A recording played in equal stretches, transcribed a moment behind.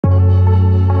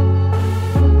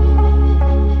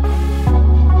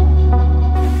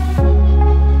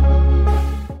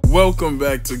Welcome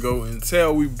back to Go and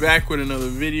Tell. We back with another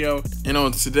video, and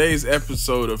on today's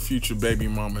episode of Future Baby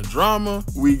Mama Drama,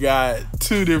 we got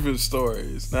two different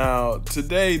stories. Now,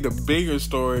 today the bigger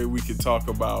story we could talk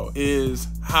about is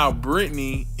how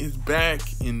Brittni is back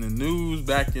in the news,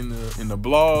 back in the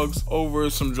blogs over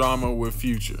some drama with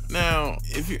Future. Now,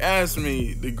 if you ask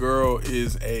me, the girl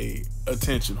is a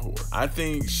attention whore. I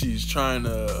think she's trying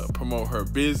to promote her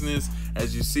business.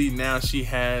 As you see now, she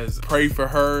has Pray For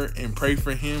Her and Pray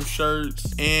For Him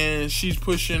shirts, and she's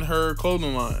pushing her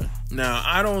clothing line. Now,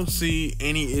 I don't see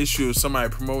any issue with somebody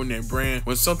promoting their brand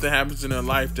when something happens in their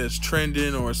life that's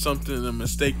trending or something, a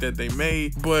mistake that they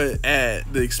made, but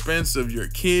at the expense of your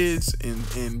kids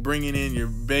and bringing in your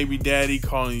baby daddy,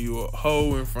 calling you a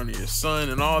hoe in front of your son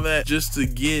and all that just to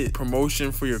get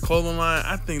promotion for your clothing line,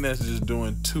 I think that's just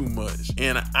doing too much.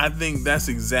 And I think that's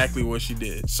exactly what she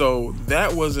did. So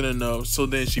that wasn't enough. So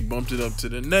then she bumped it up to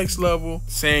the next level,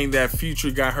 saying that Future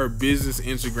got her business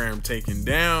Instagram taken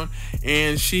down,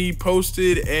 and she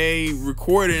posted a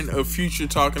recording of Future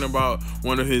talking about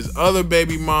one of his other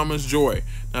baby mamas, Joy.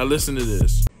 Now listen to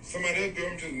this. Somebody else,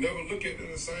 I'm just never look at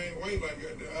them the same way. Like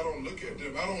I don't look at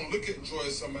them. I don't look at Joy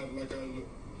as somebody like I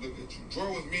look at you.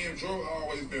 Joy was me and Joy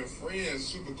always been friends,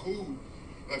 super cool.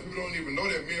 Like people don't even know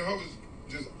that me and her was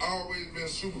just always been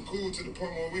super cool to the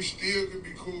point where we still could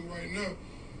be cool right now.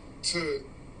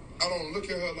 I don't look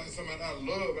at her like somebody I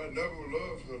love. I never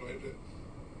loved her like that.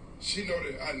 She know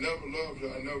that I never loved her.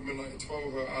 I never been like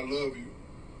told her I love you.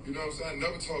 You know what I'm saying? I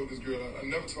never told this girl, I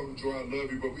never told Joy I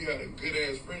love you, but we had a good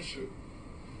ass friendship.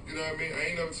 You know what I mean? I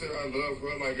ain't never tell her I love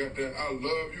her like that. I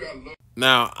love you, I love you.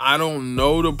 Now, I don't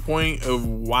know the point of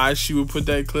why she would put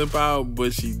that clip out,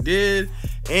 but she did,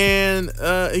 and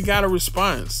it got a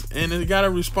response. And it got a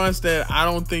response that I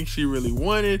don't think she really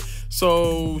wanted,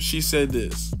 so she said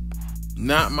this.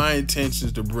 Not my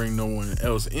intentions to bring no one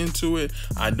else into it.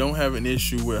 I don't have an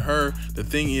issue with her. The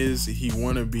thing is, he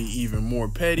want to be even more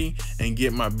petty and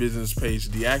get my business page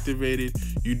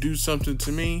deactivated. You do something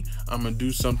to me, I'm going to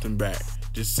do something back.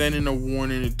 Just sending a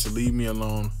warning to leave me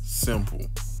alone. Simple.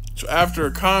 So after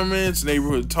her comments,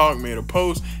 Neighborhood Talk made a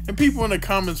post, and people in the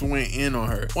comments went in on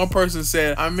her. One person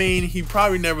said, I mean, he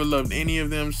probably never loved any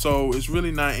of them, so it's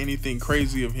really not anything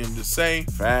crazy of him to say.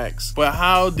 Facts. But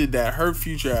how did that hurt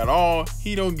Future at all?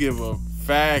 He don't give a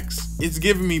facts. It's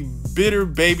giving me bitter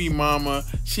baby mama.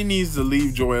 She needs to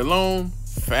leave Joy alone.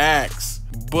 Facts.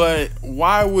 But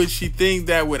why would she think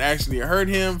that would actually hurt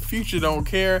him? Future don't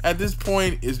care. At this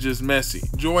point, it's just messy.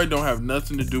 Joy don't have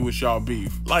nothing to do with y'all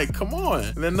beef. Like, come on.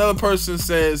 And another person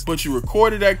says, but you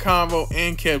recorded that convo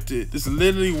and kept it. This is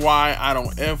literally why I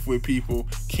don't F with people.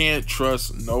 Can't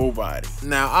trust nobody.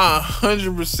 Now, I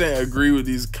 100% agree with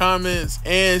these comments,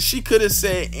 and she could have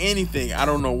said anything. I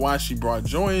don't know why she brought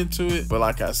Joy into it, but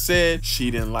like I said,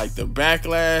 she didn't like the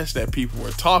backlash that people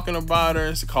were talking about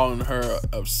her, calling her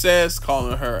obsessed,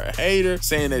 calling her a hater,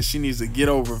 saying that she needs to get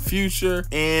over Future,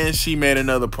 and she made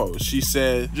another post. She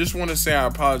said, just want to say I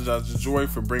apologize to Joy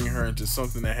for bringing her into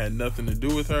something that had nothing to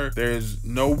do with her. There's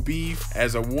no beef.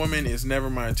 As a woman, it's never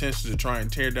my intention to try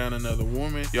and tear down another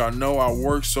woman. Y'all know I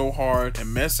worked so hard,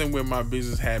 and messing with my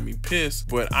business had me pissed,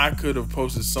 but I could have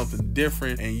posted something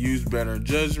different and used better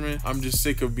judgment. I'm just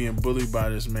sick of being bullied by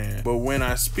this man. But when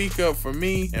I speak up for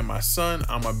me and my son,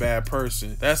 I'm a bad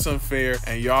person. That's unfair,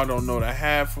 and y'all don't know the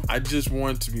half. I just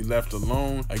want to be left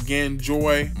alone. Again,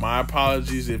 Joy, my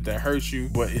apologies if that hurts you,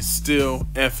 but it's still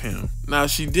F him. Now,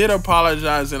 she did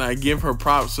apologize, and I give her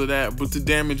props for that, but the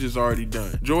damage is already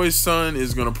done. Joy's son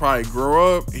is gonna probably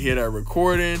grow up, hear that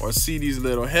recording, or see these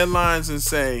little headlines and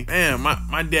say, man,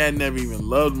 my dad never even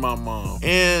loved my mom.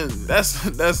 And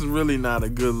that's really not a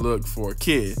good look for a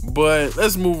kid. But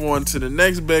let's move on to the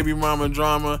next baby mama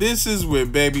drama. This is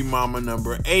with baby mama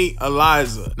number 8,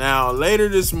 Eliza. Now, later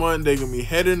this month, they're gonna be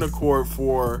heading to court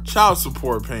for child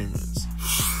support payments.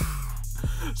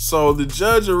 So the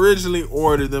judge originally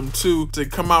ordered them to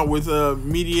come out with a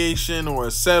mediation or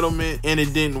a settlement, and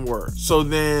it didn't work. So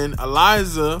then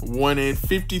Eliza wanted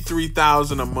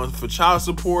 $53,000 a month for child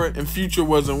support, and Future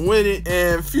wasn't with it.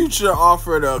 And Future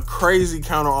offered a crazy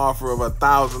counter offer of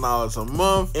 $1,000 a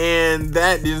month, and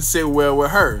that didn't sit well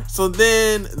with her. So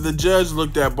then the judge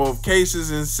looked at both cases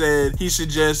and said he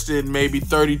suggested maybe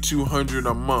 $3,200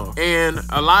 a month, and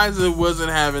Eliza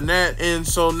wasn't having that. And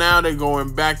so now they're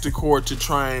going back to court to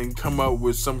try and come up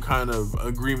with some kind of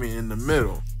agreement in the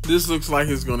middle. This looks like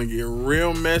it's gonna get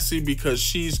real messy because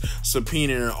she's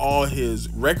subpoenaing all his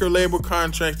record label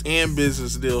contracts and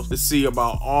business deals to see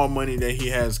about all money that he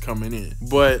has coming in.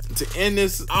 But to end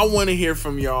this, I want to hear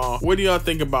from y'all. What do y'all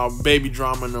think about baby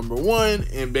drama number 1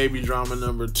 and baby drama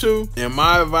number 2? And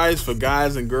my advice for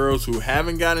guys and girls who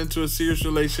haven't gotten into a serious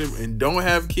relationship and don't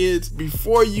have kids,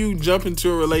 before you jump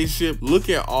into a relationship, look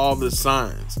at all the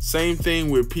signs. Same thing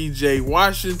with PJ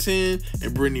Washington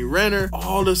and Brittni Renner.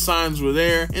 All the signs were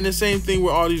there. And the same thing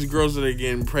with all these girls that are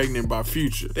getting pregnant by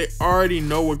Future. They already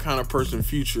know what kind of person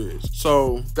Future is.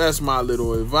 So that's my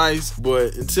little advice.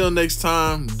 But until next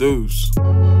time, deuce.